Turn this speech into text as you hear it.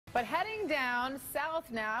But heading down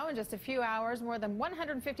south now, in just a few hours, more than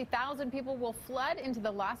 150,000 people will flood into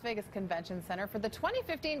the Las Vegas Convention Center for the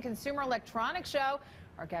 2015 Consumer Electronics Show.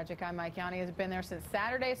 Our Gadget Guy Mike Yawney has been there since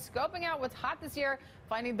Saturday, scoping out what's hot this year,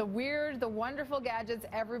 finding the weird, the wonderful gadgets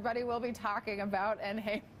everybody will be talking about. And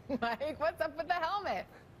hey, Mike, what's up with the helmet?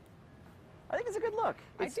 I think it's a good look.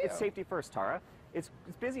 It's safety first, Tara. It's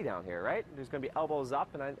busy down here, right? There's going to be elbows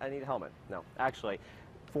up, and I need a helmet. No, actually.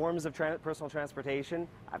 Forms of personal transportation,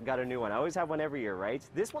 I've got a new one. I always have one every year, right?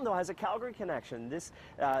 This one, though, has a Calgary connection. This,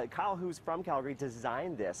 Kyle, who's from Calgary,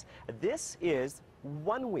 designed this. This is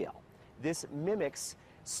one wheel. This mimics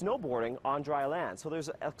snowboarding on dry land. So there's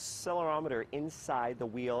an accelerometer inside the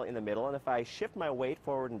wheel in the middle, and if I shift my weight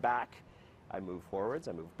forward and back, I move forwards,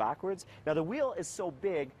 I move backwards. Now, the wheel is so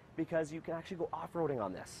big because you can actually go off-roading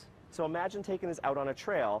on this. So imagine taking this out on a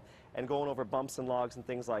trail and going over bumps and logs and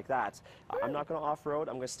things like that. I'm not going to off-road.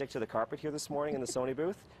 I'm going to stick to the carpet here this morning in the Sony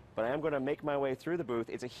booth, but I am going to make my way through the booth.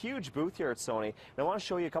 It's a huge booth here at Sony, and I want to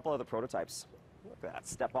show you a couple other prototypes. Look at that,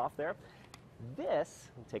 step off there. This,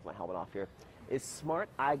 let me take my helmet off here, is Smart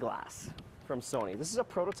Eyeglass from Sony. This is a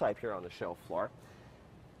prototype here on the show floor.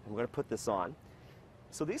 I'm going to put this on.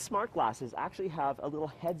 So these smart glasses actually have a little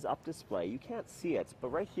heads-up display. You can't see it, but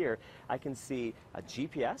right here I can see a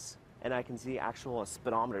GPS and I can see actual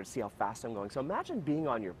speedometer to see how fast I'm going. So imagine being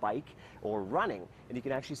on your bike or running and you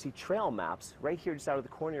can actually see trail maps right here just out of the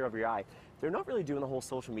corner of your eye. They're not really doing the whole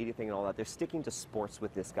social media thing and all that. They're sticking to sports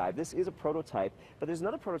with this guy. This is a prototype, but there's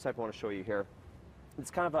another prototype I want to show you here.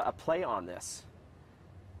 It's kind of a play on this.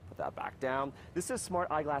 Put that back down. This is Smart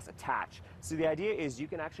Eyeglass Attach. So the idea is you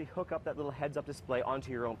can actually hook up that little heads-up display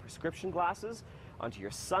onto your own prescription glasses, onto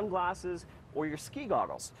your sunglasses, or your ski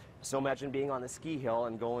goggles. So imagine being on the ski hill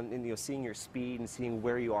and going and seeing your speed and seeing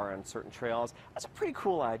where you are on certain trails. That's a pretty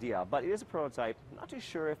cool idea, but it is a prototype. I'm not too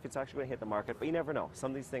sure if it's actually going to hit the market, but you never know.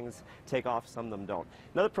 Some of these things take off, some of them don't.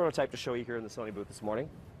 Another prototype to show you here in the Sony booth this morning.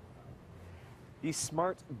 The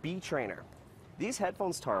Smart Bee Trainer. These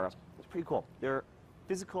headphones, Tara, it's pretty cool. They're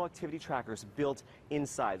physical activity trackers built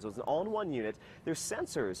inside. So it's an all-in-one unit. There's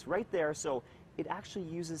sensors right there, so it actually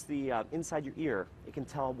uses the inside your ear. It can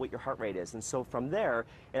tell what your heart rate is. And so from there,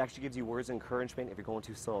 it actually gives you words of encouragement. If you're going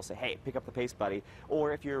too slow, say, hey, pick up the pace, buddy.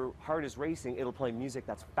 Or if your heart is racing, it'll play music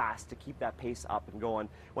that's fast to keep that pace up and going.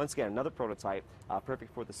 Once again, another prototype,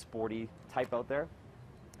 perfect for the sporty type out there.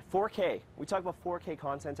 4K. We talk about 4K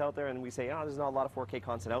content out there, and we say, oh, there's not a lot of 4K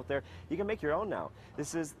content out there. You can make your own now.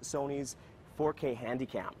 This is Sony's 4K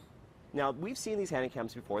Handycam. Now, we've seen these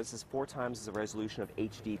Handycams before. This is 4 times the resolution of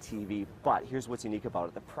HD TV, but here's what's unique about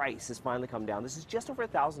it. The price has finally come down. This is just over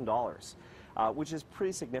 $1,000, which is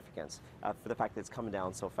pretty significant for the fact that it's coming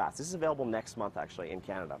down so fast. This is available next month, actually, in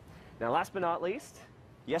Canada. Now, last but not least,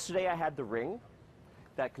 yesterday I had the Ring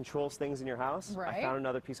that controls things in your house. Right. I found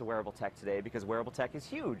another piece of wearable tech today because wearable tech is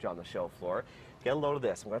huge on the show floor. Get a load of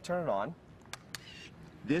this. I'm going to turn it on.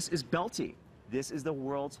 This is Belty. This is the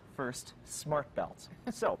world's first smart belt.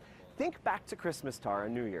 So, think back to Christmas, Tara,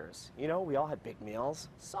 and New Year's. You know, we all had big meals.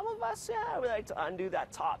 Some of us, yeah, we like to undo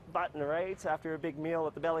that top button, right? After a big meal,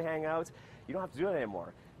 let the belly hang out. You don't have to do it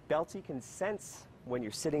anymore. Belty can sense when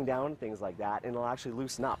you're sitting down, things like that, and it'll actually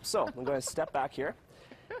loosen up. So, I'm going to step back here.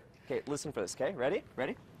 Okay, listen for this, okay? Ready?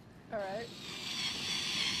 Ready? All right.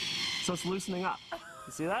 So it's loosening up.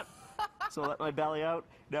 You see that? So let my belly out.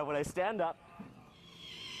 Now when I stand up,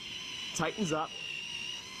 tightens up,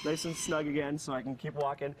 nice and snug again so I can keep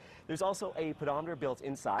walking. There's also a pedometer built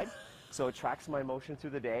inside, so it tracks my motion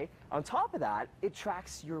through the day. On top of that, it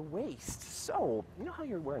tracks your waist. So, you know how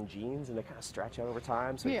you're wearing jeans and they kind of stretch out over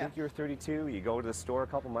time? So you think you're 32, you go to the store a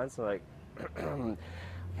couple months and like,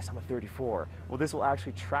 I guess I'm a 34. Well, this will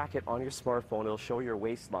actually track it on your smartphone. It'll show your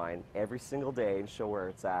waistline every single day and show where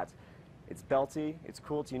it's at. It's belty, it's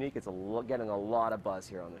cool, it's unique, it's getting a lot of buzz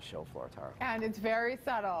here on the show floor, Tara. And it's very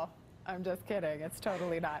subtle. I'm just kidding. It's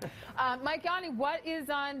totally not. Mike Yawney, what is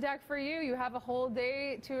on deck for you? You have a whole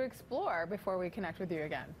day to explore before we connect with you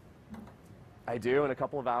again. I do. In a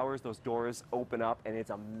couple of hours, those doors open up, and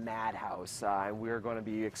it's a madhouse. And we're going to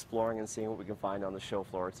be exploring and seeing what we can find on the show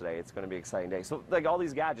floor today. It's going to be an exciting day. So, like all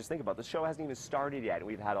these gadgets, think about it. The show hasn't even started yet, and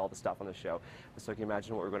we've had all the stuff on the show. So, can you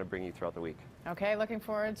imagine what we're going to bring you throughout the week? Okay, looking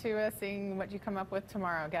forward to seeing what you come up with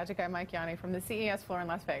tomorrow. Gadget Guy Mike Yawney from the CES floor in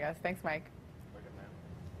Las Vegas. Thanks, Mike.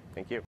 Thank you.